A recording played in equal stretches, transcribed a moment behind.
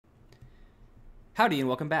Howdy and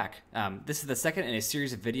welcome back. This is the second in a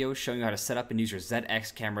series of videos showing you how to set up and use your ZED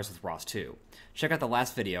X cameras with ROS 2. Check out the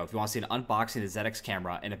last video if you want to see an unboxing of the ZED X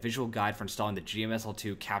camera and a visual guide for installing the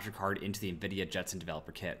GMSL2 capture card into the Nvidia Jetson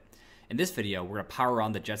developer kit. In this video, we're going to power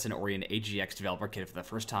on the Jetson Orient AGX developer kit for the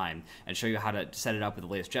first time and show you how to set it up with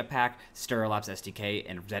the latest Jetpack, Stereolabs SDK,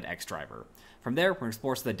 and ZED X driver. From there, we're going to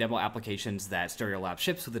explore some of the demo applications that Stereolabs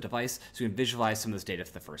ships with the device so you can visualize some of this data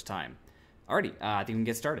for the first time. Alrighty, I think we can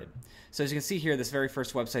get started. So as you can see here, this very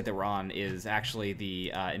first website that we're on is actually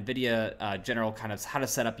the Nvidia general kind of how to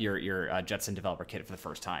set up your Jetson developer kit for the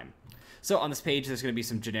first time. So on this page, there's going to be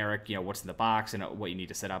some generic, what's in the box and what you need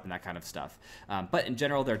to set up and that kind of stuff. But in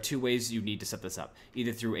general, there are two ways you need to set this up,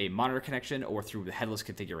 either through a monitor connection or through the headless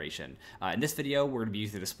configuration. In this video, we're going to be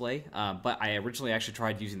using the display, but I originally actually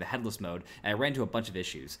tried using the headless mode, and I ran into a bunch of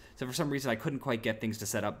issues. So for some reason, I couldn't quite get things to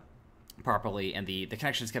set up properly, and the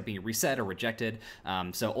connections kept being reset or rejected.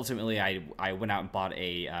 So ultimately, I went out and bought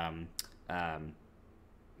a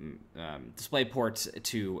display port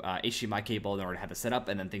to HDMI cable in order to have it set up,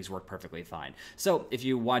 and then things work perfectly fine. So if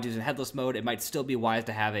you want to use in headless mode, it might still be wise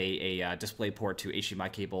to have a display port to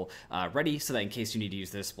HDMI cable ready, so that in case you need to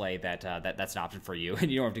use the display, that's an option for you,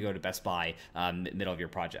 and you don't have to go to Best Buy middle of your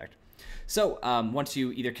project. So once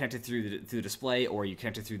you either connect it through the display or you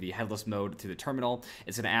connect it through the headless mode through the terminal,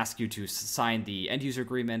 it's going to ask you to sign the end user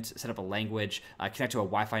agreement, set up a language, connect to a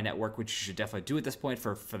Wi-Fi network, which you should definitely do at this point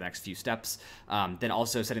for the next few steps. Then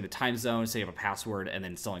also setting the time zone, setting up a password, and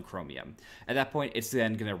then installing Chromium. At that point, it's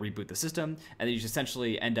then going to reboot the system, and then you should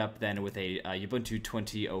essentially end up then with a Ubuntu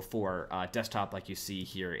 2004 desktop like you see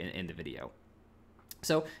here in the video.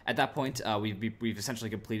 So at that point, we've essentially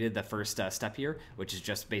completed the first step here, which is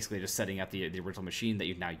just basically just setting up the original machine that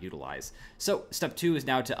you now utilize. So step 2 is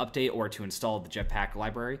now to update or to install the Jetpack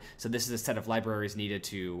library. So this is a set of libraries needed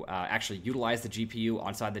to actually utilize the GPU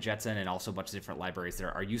onside the Jetson, and also a bunch of different libraries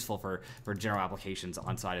that are useful for general applications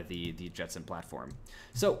onside of the Jetson platform.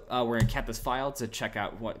 So we're going to cat this file to check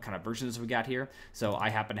out what kind of versions we got here. So I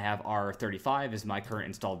happen to have R35 as my current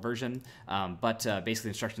installed version, but basically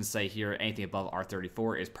the instructions say here anything above R34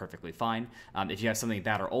 is perfectly fine. If you have something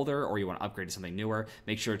that or older, or you want to upgrade to something newer,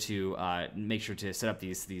 make sure to set up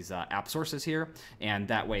these app sources here, and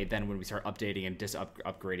that way, then when we start updating and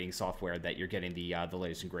upgrading software, that you're getting the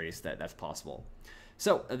latest and greatest that's possible.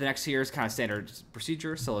 So the next here is kind of standard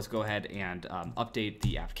procedure. So let's go ahead and update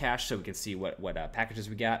the app cache so we can see what packages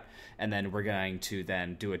we got, and then we're going to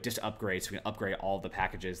then do a dist upgrade so we can upgrade all the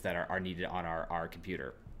packages that are needed on our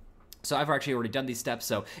computer. So I've actually already done these steps,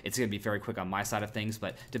 so it's going to be very quick on my side of things,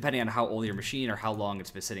 but depending on how old your machine or how long it's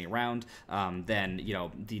been sitting around, then,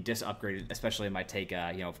 the disk upgrade especially might take,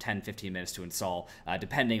 10-15 minutes to install,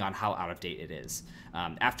 depending on how out of date it is.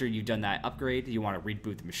 After you've done that upgrade, you want to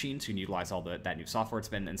reboot the machine so you can utilize all that new software that's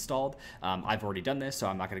been installed. I've already done this, so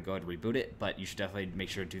I'm not going to go ahead and reboot it, but you should definitely make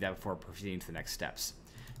sure to do that before proceeding to the next steps.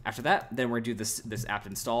 After that, then we're going to do this apt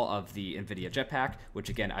install of the Nvidia Jetpack, which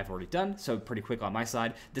again, I've already done, so pretty quick on my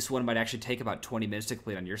side. This one might actually take about 20 minutes to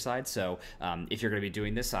complete on your side, so if you're going to be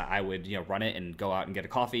doing this, I would run it and go out and get a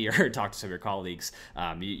coffee or talk to some of your colleagues.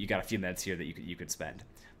 You got a few minutes here that you could spend.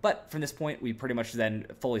 But from this point, we pretty much then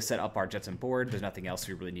fully set up our Jetson board. There's nothing else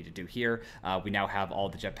we really need to do here. We now have all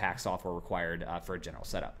the Jetpack software required for a general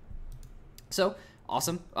setup. So,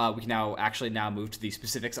 awesome. We can now move to the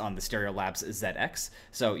specifics on the Stereolabs ZED X.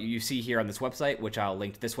 So you see here on this website, which I'll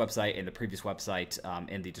link to this website and the previous website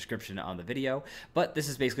in the description on the video. But this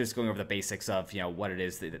is basically just going over the basics of what it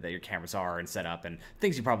is that your cameras are and set up, and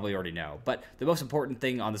things you probably already know. But the most important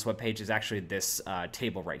thing on this webpage is actually this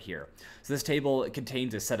table right here. So this table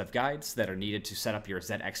contains a set of guides that are needed to set up your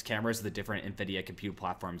ZED X cameras with the different Nvidia compute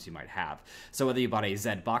platforms you might have. So whether you bought a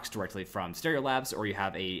ZED box directly from Stereolabs, or you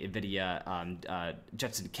have a Nvidia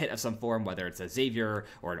Jetson kit of some form, whether it's a Xavier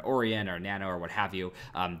or an Orient or a Nano or what have you,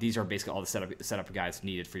 these are basically all the setup guides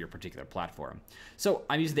needed for your particular platform. So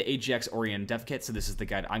I'm using the AGX Orient dev kit, so this is the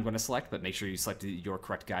guide I'm going to select, but make sure you select your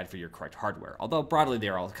correct guide for your correct hardware, although broadly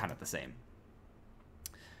they're all kind of the same.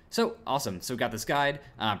 So awesome. So we got this guide,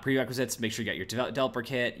 prerequisites, make sure you got your developer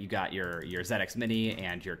kit, you got your ZED X Mini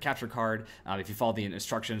and your capture card. If you follow the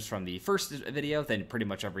instructions from the first video, then pretty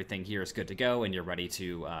much everything here is good to go and you're ready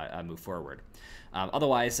to move forward.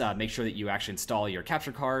 Otherwise, make sure that you actually install your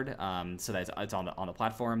capture card so that it's on the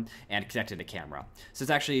platform and connect it to camera. So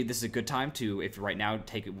this is a good time to, if right now,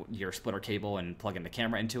 take your splitter cable and plug in the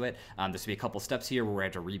camera into it. There's be a couple steps here where we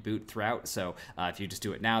have to reboot throughout. So if you just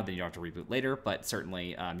do it now, then you don't have to reboot later, but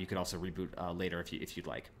certainly you can also reboot later if you'd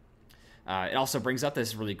like. It also brings up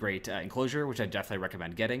this really great enclosure, which I definitely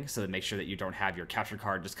recommend getting, so that make sure that you don't have your capture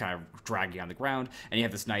card just kind of dragging on the ground, and you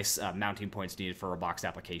have this nice mounting points needed for a boxed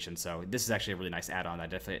application. So this is actually a really nice add-on that I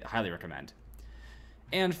definitely highly recommend.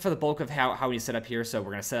 And for the bulk of how we set up here, so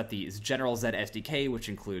we're going to set up the general ZED SDK, which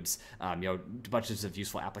includes bunches of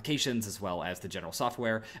useful applications as well as the general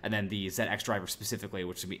software, and then the ZED X driver specifically,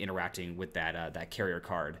 which will be interacting with that carrier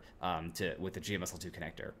card with the GMSL2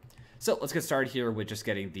 connector. So let's get started here with just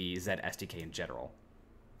getting the ZED SDK in general.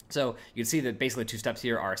 So you can see that basically 2 steps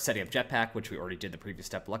here are setting up Jetpack, which we already did the previous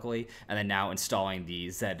step luckily, and then now installing the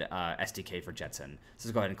ZED SDK for Jetson. So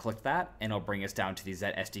let's go ahead and click that, and it'll bring us down to the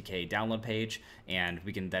ZED SDK download page, and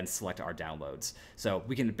we can then select our downloads. So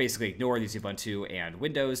we can basically ignore these Ubuntu and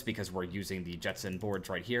Windows because we're using the Jetson boards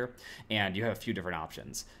right here, and you have a few different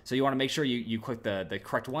options. So you want to make sure you click the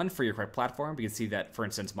correct one for your correct platform. We can see that, for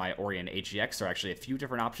instance, my Ori and HGX are actually a few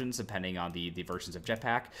different options depending on the versions of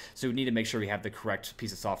Jetpack, so we need to make sure we have the correct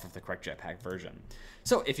piece of software with the correct Jetpack version.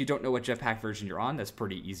 So if you don't know what Jetpack version you're on, that's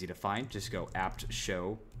pretty easy to find. Just go apt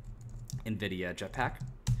show Nvidia Jetpack,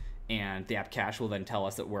 and the app cache will then tell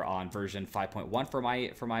us that we're on version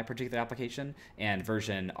 5.1 for my particular application, and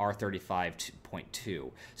version R35.2. So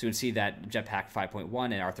you can see that Jetpack 5.1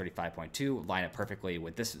 and R35.2 line up perfectly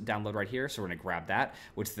with this download right here. So we're going to grab that,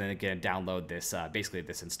 which then again download this basically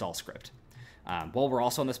this install script. While we're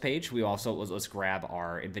also on this page, we also let's grab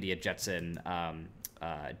our Nvidia Jetson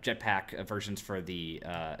Jetpack versions for the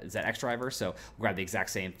ZED X driver. So we'll grab the exact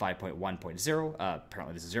same 5.1.0.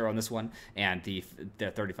 Apparently this is 0 on this one, and the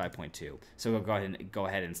 35.2. So we'll go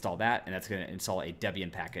ahead and install that, and that's going to install a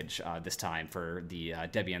Debian package this time for the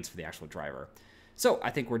Debians for the actual driver. So I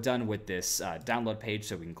think we're done with this download page,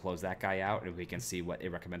 so we can close that guy out, and we can see what it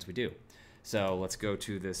recommends we do. So let's go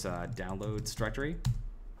to this downloads directory.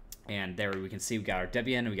 And there we can see we got our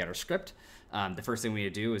Debian and we got our script. The first thing we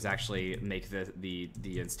need to do is actually make the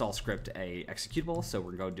install script a executable. So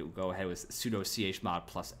we're going to go ahead with sudo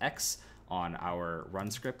chmod +x on our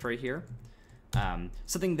run script right here.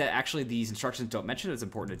 Something that actually these instructions don't mention that's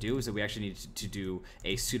important to do is that we actually need to do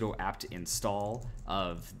a sudo apt install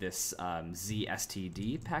of this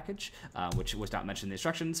ZSTD package, which was not mentioned in the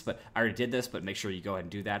instructions, but I already did this, but make sure you go ahead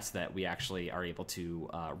and do that so that we actually are able to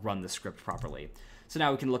run the script properly. So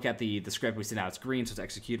now we can look at the script. We see now it's green, so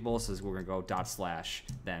it's executable. So we're going to go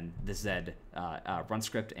 / then the ZED run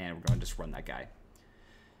script, and we're going to just run that guy.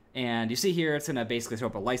 And you see here, it's going to basically throw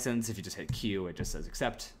up a license. If you just hit Q, it just says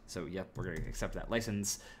accept. So yep, we're going to accept that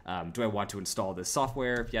license. Do I want to install this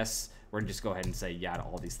software? Yes. We're going to just go ahead and say yeah to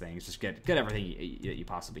all these things. Just get everything you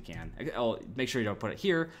possibly can. I'll make sure you don't put it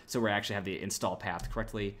here, so we actually have the install path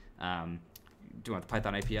correctly. Do you want the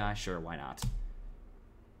Python API? Sure, why not?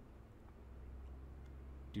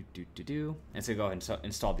 And so go ahead and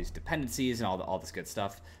install these dependencies and all this good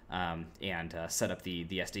stuff, and set up the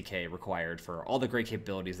SDK required for all the great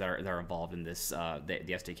capabilities that are involved in this the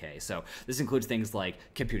SDK. So this includes things like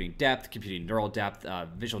computing depth, computing neural depth,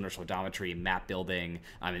 visual inertial odometry, map building.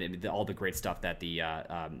 I mean, all the great stuff that the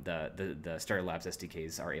Stereolabs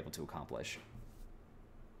SDKs are able to accomplish.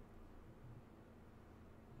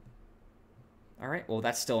 All right, well,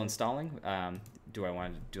 that's still installing. Do I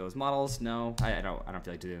want to do those models? No, I don't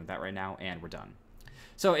feel like doing that right now, and we're done.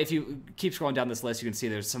 So if you keep scrolling down this list, you can see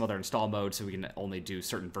there's some other install modes, so we can only do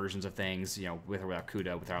certain versions of things, with or without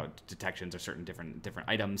CUDA, without detections or certain different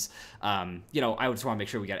items. I would just want to make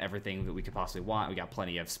sure we got everything that we could possibly want. We got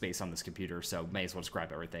plenty of space on this computer, so may as well just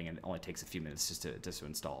grab everything, and it only takes a few minutes just to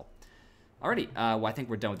install. Alrighty, well, I think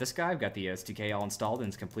we're done with this guy. We've got the SDK all installed and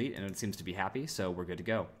it's complete, and it seems to be happy, so we're good to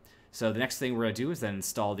go. So the next thing we're going to do is then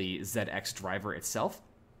install the ZED X driver itself.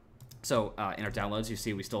 So in our downloads, you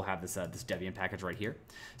see we still have this Debian package right here.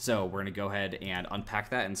 So we're going to go ahead and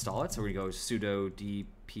unpack that and install it. So we're going to go sudo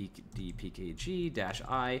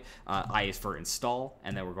dpkg-i. I is for install,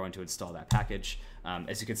 and then we're going to install that package.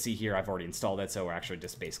 As you can see here, I've already installed it, so we're actually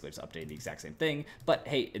just basically just updating the exact same thing. But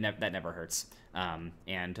hey, that never hurts.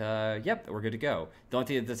 Yep, we're good to go. The only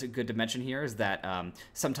thing that's good to mention here is that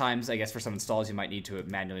sometimes, I guess for some installs, you might need to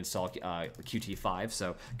manually install Qt5.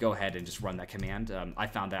 So go ahead and just run that command. I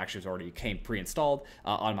found that actually already came pre-installed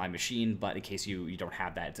on my machine, but in case you don't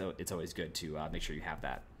have that, it's always good to make sure you have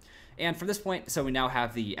that. And from this point, so we now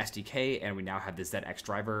have the SDK and we now have the ZED X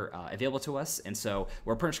driver available to us, and so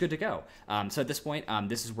we're pretty much good to go. So at this point,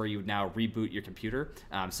 this is where you would now reboot your computer.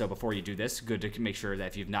 So before you do this, good to make sure that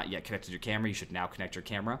if you've not yet connected your camera, you should now connect your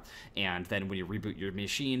camera. And then when you reboot your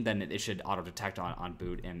machine, then it should auto-detect on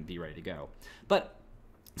boot and be ready to go. But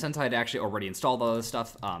since I had actually already installed all this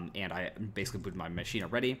stuff, and I basically booted my machine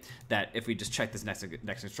already, that if we just check this next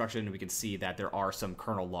instruction, we can see that there are some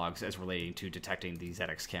kernel logs as relating to detecting the ZED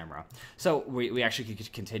X camera. So we actually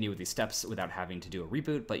could continue with these steps without having to do a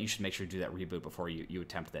reboot, but you should make sure to do that reboot before you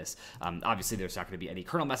attempt this. Obviously, there's not going to be any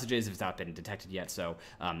kernel messages if it's not been detected yet, so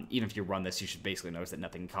even if you run this, you should basically notice that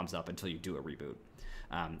nothing comes up until you do a reboot.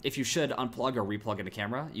 If you should unplug or replug in a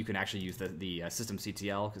camera, you can actually use the system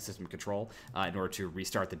CTL, system control, in order to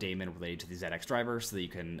restart the daemon related to the ZED X driver, so that you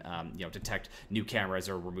can detect new cameras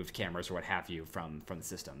or removed cameras or what have you from the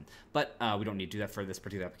system. But we don't need to do that for this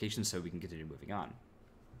particular application, so we can continue moving on.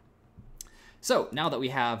 So now that we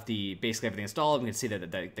have basically everything installed, we can see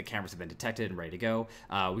that the cameras have been detected and ready to go.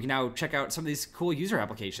 We can now check out some of these cool user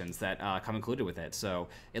applications that come included with it. So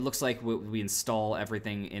it looks like we install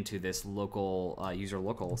everything into this local user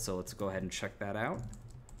local. So let's go ahead and check that out.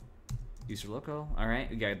 User local. All right,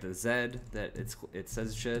 we got the ZED that it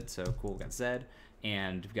says it should. So cool, we got ZED.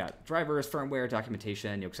 And we've got drivers, firmware,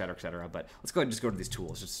 documentation, et cetera, et cetera. But let's go ahead and just go to these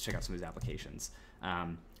tools just to check out some of these applications.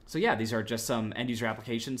 So yeah, these are just some end user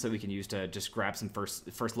applications that we can use to just grab some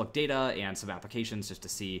first look data and some applications just to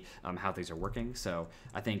see how things are working. So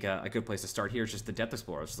I think a good place to start here is just the depth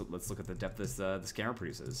explorer. So let's look at the depth this camera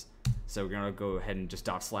produces. So we're gonna go ahead and just /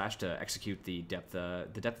 to execute the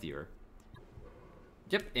depth viewer.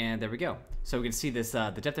 Yep, and there we go. So we can see this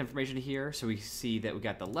the depth information here. So we see that we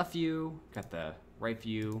got the left view, got the right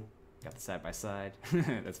view, got the side by side.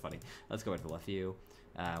 That's funny. Let's go into the left view.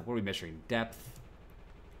 What are we measuring? Depth.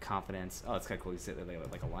 Confidence. Oh, it's kind of cool. You see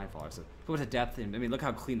like a line follower. So go to depth, and I mean, look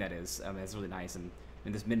how clean that is. I mean, it's really nice. And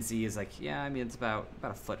this min C is like, yeah, I mean, it's about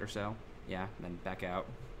a foot or so. Yeah, and then back out.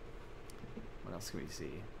 What else can we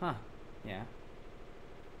see? Huh? Yeah.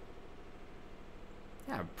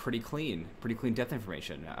 Yeah, pretty clean depth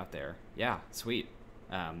information out there. Yeah, sweet.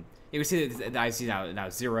 You can see that the IC now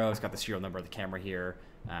 0. It's got the serial number of the camera here.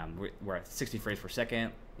 We're at 60 frames per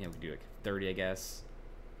second. You know, we can do like 30, I guess.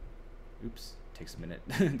 Oops. Takes a minute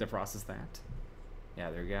to process that. Yeah,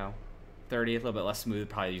 there we go. 30, a little bit less smooth,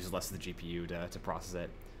 probably uses less of the GPU to process it.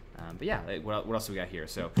 But yeah, what else do we got here?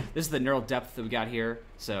 So this is the neural depth that we got here.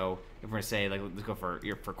 So if we're gonna say, like, let's go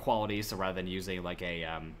for quality, so rather than using like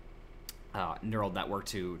a neural network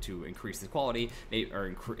to increase the quality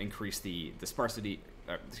or increase the sparsity,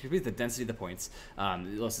 increase the density of the points,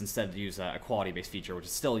 let's instead use a quality-based feature, which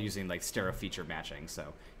is still using like stereo feature matching.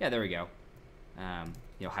 So yeah, there we go.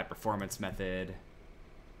 High performance method.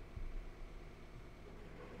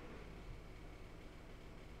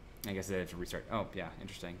 I guess they have to restart. Oh yeah,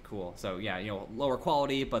 interesting, cool. So yeah, lower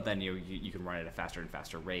quality, but then you can run it at a faster and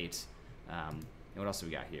faster rate. And what else do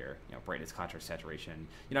we got here? Brightness, contrast, saturation.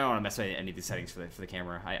 I don't want to mess with any of these settings for the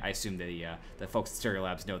camera. I assume the folks at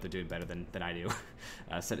Stereolabs know what they're doing better than I do,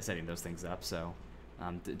 setting those things up. So,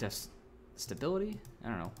 stability. I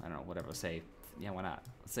don't know. Whatever. Let's say, yeah, why not?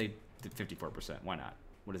 Let's say 54%. Why not?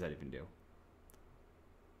 What does that even do?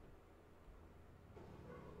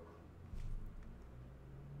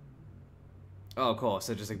 Oh, cool.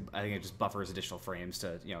 So just like, I think it just buffers additional frames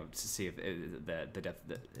to to see if the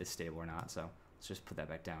depth is stable or not. So let's just put that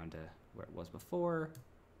back down to where it was before.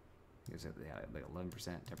 It was like 11%,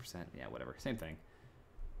 10%. Yeah, whatever. Same thing.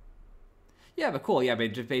 Yeah, but cool. Yeah,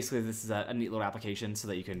 but just basically this is a neat little application so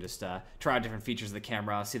that you can just try out different features of the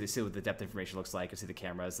camera, see what the depth information looks like, and see the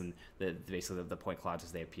cameras and basically the point clouds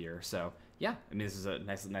as they appear. So yeah, I mean, this is a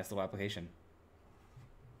nice little application.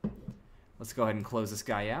 Let's go ahead and close this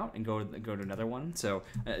guy out and go to another one. So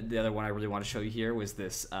the other one I really want to show you here was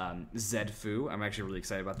this ZED Foo. I'm actually really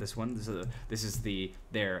excited about this one. This is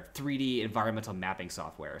their 3D environmental mapping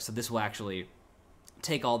software. So this will actually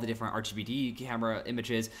take all the different RGBD camera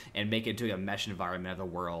images and make it into a mesh environment of the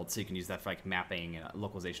world, so you can use that for like mapping and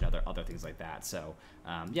localization, other things like that. So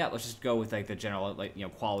yeah, let's just go with like the general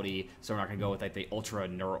quality. So we're not gonna go with like the ultra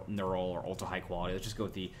neural or ultra high quality. Let's just go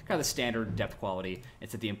with the kind of the standard depth quality and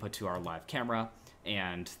set the input to our live camera,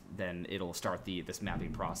 and then it'll start this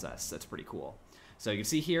mapping process. That's pretty cool. So you can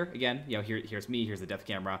see here again, here's me, here's the depth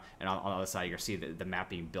camera, and on the other side you're gonna see the map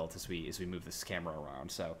being built as we move this camera around.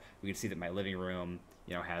 So we can see that my living room,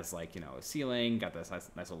 has like a ceiling, got this nice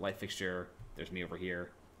little light fixture. There's me over here,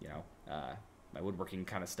 my woodworking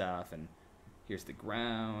kind of stuff, and here's the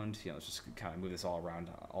ground. Let's just kind of move this all around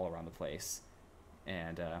the place,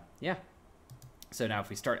 and yeah. So now if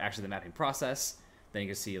we start actually the mapping process, then you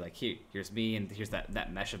can see like here's me, and here's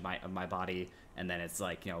that mesh of my body. And then it's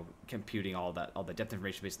like, computing all the depth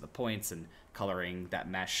information based on the points and coloring that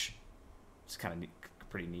mesh. It's kind of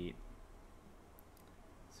pretty neat.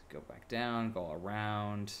 Let's go back down, go all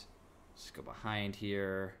around, just go behind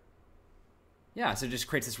here. Yeah, so it just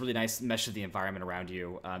creates this really nice mesh of the environment around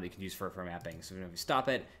you that you can use for mapping. So if you stop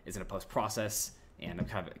it, it's in a post process, and I'm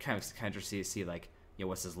kind of interested to see like, you know,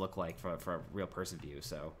 what's this look like for a real person view.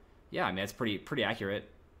 So yeah, I mean, it's pretty accurate.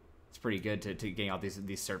 It's pretty good to getting all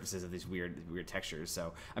these surfaces of these weird textures.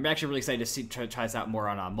 So I'm actually really excited to try this out more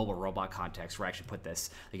on a mobile robot context, where I actually put this,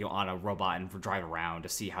 like, you know, on a robot and drive around to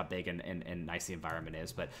see how big and nice the environment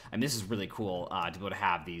is. But I mean, this is really cool to be able to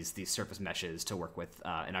have these surface meshes to work with,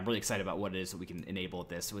 and I'm really excited about what it is that we can enable with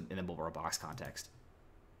this in the mobile robotics context.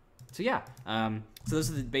 So yeah, so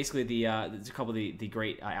those are basically there's a couple of the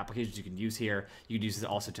great applications you can use here. You can use it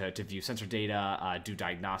also to view sensor data, do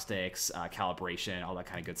diagnostics, calibration, all that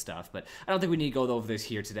kind of good stuff. But I don't think we need to go over this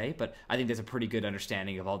here today, but I think there's a pretty good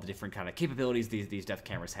understanding of all the different kind of capabilities these depth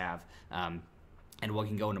cameras have. And we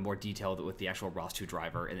can go into more detail with the actual ROS 2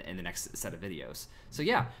 driver in the next set of videos. So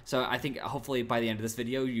yeah, so I think hopefully by the end of this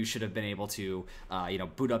video, you should have been able to, you know,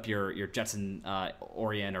 boot up your Jetson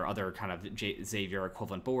Orient or other kind of Xavier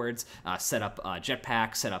equivalent boards, set up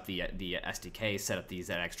Jetpack, set up the SDK, set up the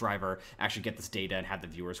ZED X driver, actually get this data and have the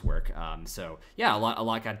viewers work. So yeah, a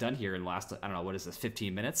lot got done here in the last, I don't know, what is this,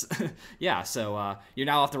 15 minutes? Yeah, so you're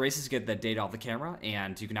now off the races to get the data off the camera,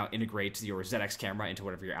 and you can now integrate your ZED X camera into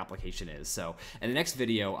whatever your application is. So, and the next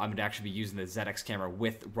video, I'm going to actually be using the ZED X camera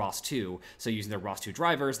with ROS 2, so using the ROS 2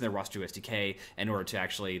 drivers and the ROS 2 SDK in order to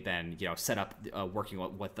actually then, you know, set up working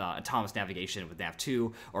with autonomous navigation with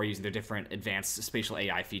Nav2, or using their different advanced spatial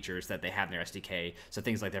AI features that they have in their SDK. So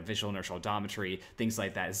things like their visual inertial odometry, things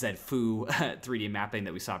like that ZFU 3D mapping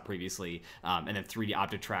that we saw previously, and then 3D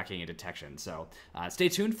object tracking and detection. So stay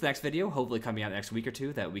tuned for the next video, hopefully coming out next week or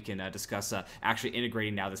two, that we can discuss actually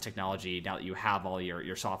integrating now this technology, now that you have all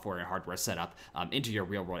your software and hardware set up into your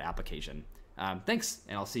real-world application. Thanks,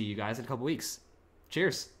 and I'll see you guys in a couple weeks.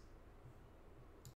 Cheers.